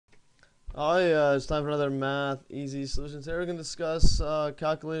It's time for another math easy solutions. Here we're going to discuss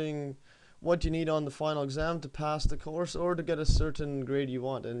calculating what you need on the final exam to pass the course or to get a certain grade you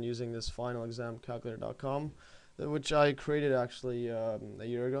want, and using this finalexamcalculator.com, which I created actually a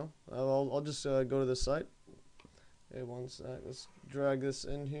year ago. I'll just go to this site. Okay, one sec. Let's drag this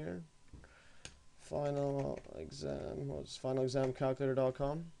in here.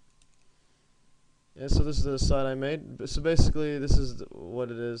 Finalexamcalculator.com. Yeah, so this is the site I made. So basically, this is what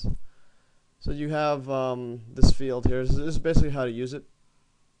it is. So you have this field here. This is basically how to use it.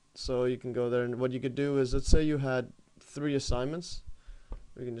 So you can go there, and what you could do is, let's say you had 3 assignments.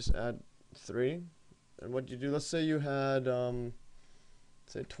 We can just add 3. And what you do, let's say you had,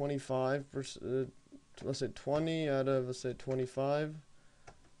 say 25%, let's say 20 out of, let's say 25.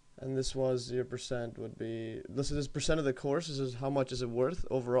 And this was your percent would be, this is percent of the course. This is how much is it worth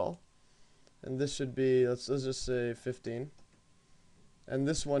overall. And this should be, let's just say 15. And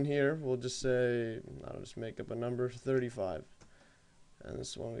this one here, we'll just say, I'll just make up a number, 35. And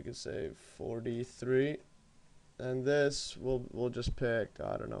this one we could say 43. And this, we'll just pick,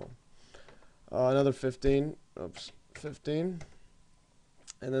 I don't know, another 15. Oops, 15.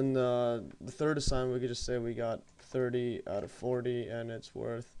 And then the third assignment, we could just say we got 30 out of 40, and it's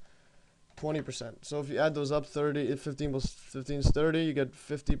worth 20%. So if you add those up, 15 plus 15 is 30, you get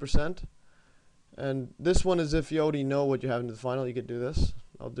 50%. And this one is if you already know what you have in the final, you could do this.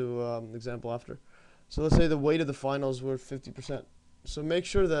 I'll do an example after. So let's say the weight of the final is worth 50%. So make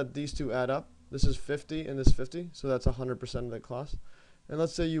sure that these two add up. This is 50 and this 50, so that's 100% of the class. And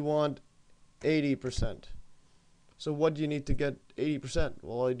let's say you want 80%. So what do you need to get 80%?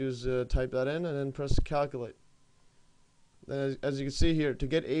 Well, all you do is type that in and then press calculate. Then as you can see here, to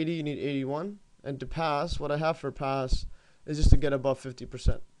get 80, you need 81. And to pass, what I have for pass is just to get above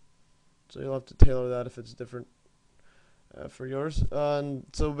 50%. So you'll have to tailor that if it's different for yours. And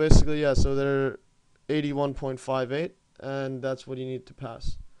so basically, yeah, so they're 81.58, and that's what you need to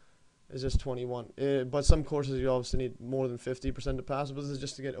pass. It's just 21. But some courses you obviously need more than 50% to pass, but this is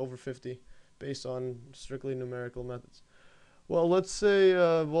just to get over 50 based on strictly numerical methods. Well, let's say,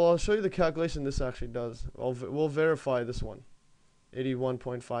 I'll show you the calculation this actually does. We'll verify this one,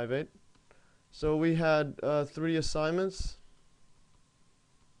 81.58. So we had 3 assignments.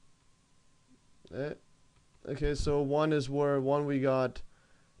 Okay, so one is where we got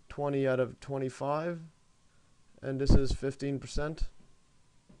 20 out of 25, and this is 15%.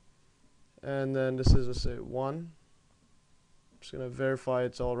 And then this is, let's say, 1. I'm just going to verify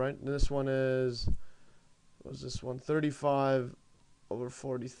it's all right. And this one is, what was this one? 35 over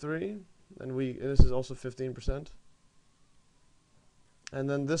 43. And this is also 15%. And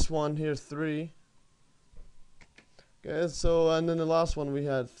then this one here, 3. Okay, so, and then the last one we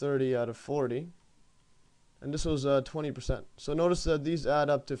had 30 out of 40. And this was 20%. So notice that these add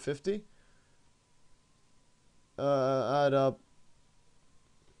up to 50. Add up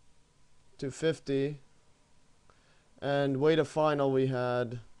to 50. And weight of final, we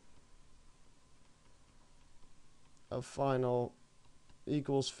had a final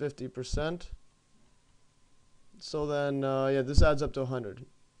equals 50%. So then, yeah, this adds up to 100.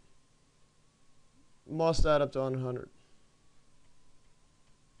 Must add up to 100.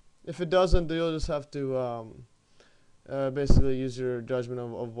 If it doesn't, you'll just have to basically use your judgment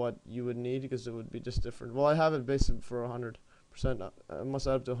of what you would need, because it would be just different. Well, I have it basically for 100%. It must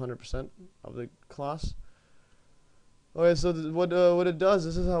add up to 100% of the class. Okay, so what it does,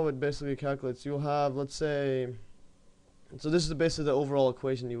 this is how it basically calculates. You'll have, let's say, so this is basically the overall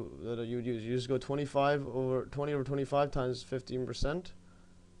equation that you would use. You just go 20 over 25 times 15%.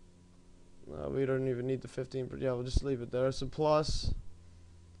 We don't even need the 15%. Yeah, we'll just leave it there. So plus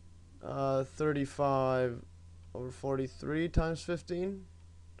 35 over 43 times 15.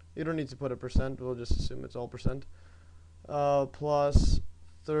 You don't need to put a percent. We'll just assume it's all percent. Plus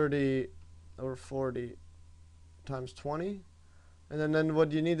 30 over 40 times 20. And then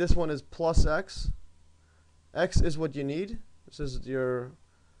what you need, this one is plus x. X is what you need. This is your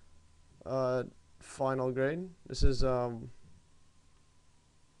final grade. This is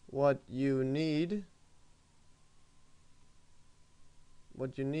what you need.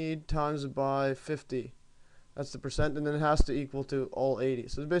 What you need times by 50. That's the percent, and then it has to equal to all 80.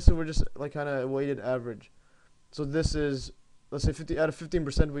 So basically we're just like kind of a weighted average. So this is, let's say 50 out of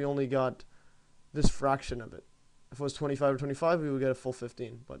 15%, we only got this fraction of it. If it was 25 or 25, we would get a full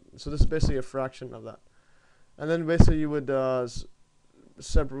 15. But so this is basically a fraction of that. And then basically you would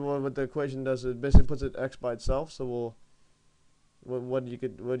separate what the equation does. It basically puts it x by itself. So what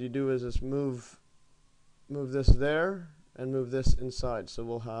you do is just move this there and move this inside. So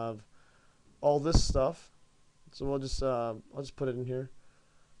we'll have all this stuff. So we'll just I'll just put it in here.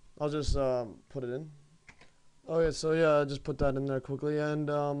 I'll just put it in. Okay, so yeah, I just put that in there quickly, and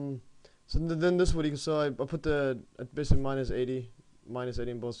so then this would equal. So I put the basically minus 80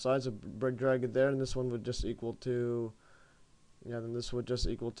 on both sides. So drag it there, and this one would just equal to, yeah. Then this would just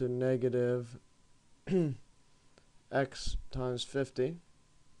equal to negative x times 50.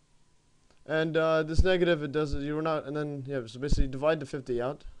 And this negative, it does, you're not, and then, yeah, so basically divide the 50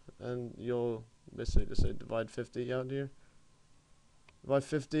 out, and you'll basically just say divide 50 out here. Divide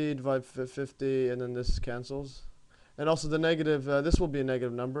 50, divide 50, and then this cancels. And also the negative, this will be a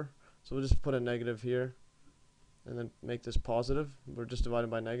negative number, so we'll just put a negative here, and then make this positive. We're just dividing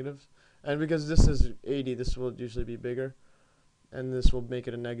by negatives. And because this is 80, this will usually be bigger, and this will make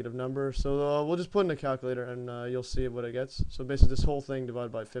it a negative number. So we'll just put in a calculator, and you'll see what it gets. So basically this whole thing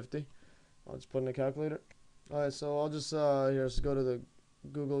divided by 50. I'll just put in a calculator. Alright, so I'll just here, let's go to the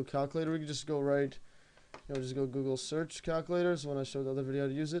Google calculator. We can just go right, just go Google search calculators. When I showed the other video how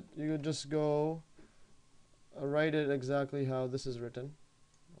to use it, you could just go write it exactly how this is written.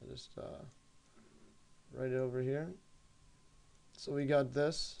 I'll just write it over here. So we got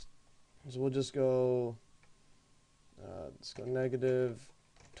this. So we'll just go let's go negative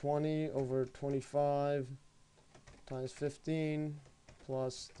 20 over 25 times 15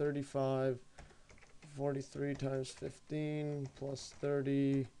 plus 35, 43 times 15 plus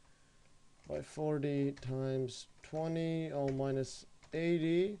 30 by 40 times 20, all minus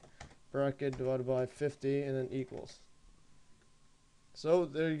 80, bracket divided by 50, and then equals. So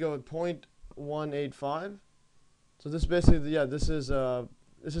there you go, 0.185. So this basically, yeah, this is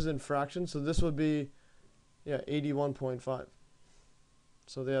in fractions, so this would be, yeah, 81.5.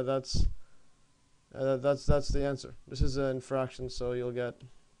 So yeah, that's the answer. This is in fractions, so you'll get,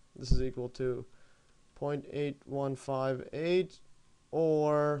 this is equal to 0.8158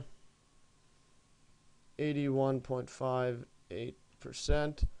 or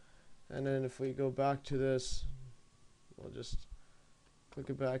 81.58%. And then if we go back to this, we'll just click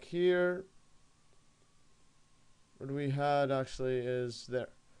it back here. What we had actually is there.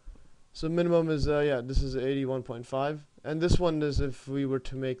 So minimum is, yeah, this is 81.5. And this one is if we were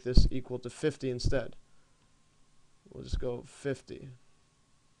to make this equal to 50 instead. We'll just go 50.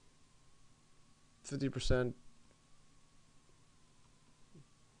 50%.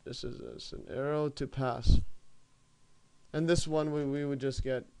 This is an arrow to pass. And this one we would just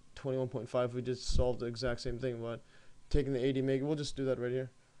get 21.5. We just solved the exact same thing, but taking the 80 we'll just do that right here.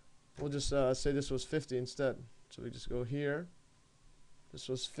 We'll just say this was 50 instead. So we just go here. This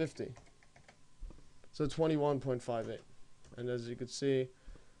was 50. So 21.58. And as you could see,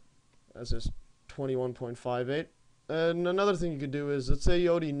 as is 21.58. And another thing you could do is, let's say you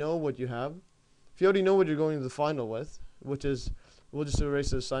already know what you have. If you already know what you're going to the final with, which is, we'll just erase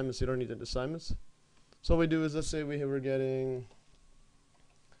the assignments, you don't need the assignments. So what we do is, let's say we were getting,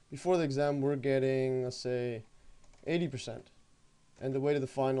 before the exam, we're getting, let's say, 80%. And the way to the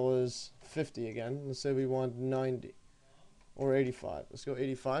final is 50 again. Let's say we want 90 or 85. Let's go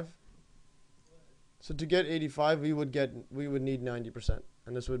 85. So to get 85, we would need 90%.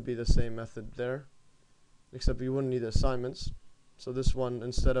 And this would be the same method there, except we wouldn't need the assignments. So this one,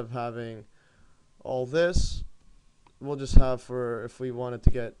 instead of having all this, we'll just have for, if we wanted to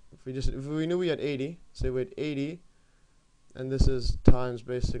get, if we knew we had 80, say we had 80, and this is times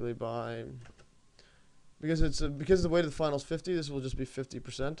basically by, because it's because the way to the final is 50, this will just be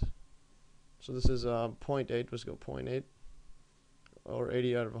 50%. So this is 0.8, let's go 0.8, or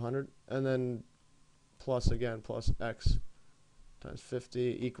 80 out of 100, and then plus again, plus x times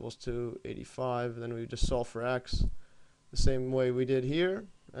 50 equals to 85. Then we just solve for x the same way we did here,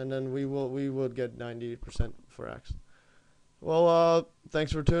 and then we would get 90% for x. Well,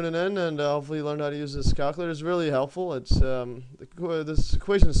 thanks for tuning in, and hopefully you learned how to use this calculator. It's really helpful. It's this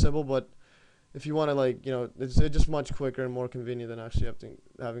equation is simple, but if you want to, like, it's just much quicker and more convenient than actually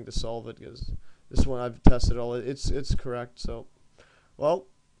having to solve it, because this one I've tested all. It's correct. So, well,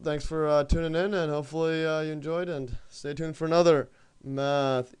 thanks for tuning in, and hopefully you enjoyed, and stay tuned for another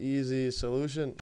Math Easy solution.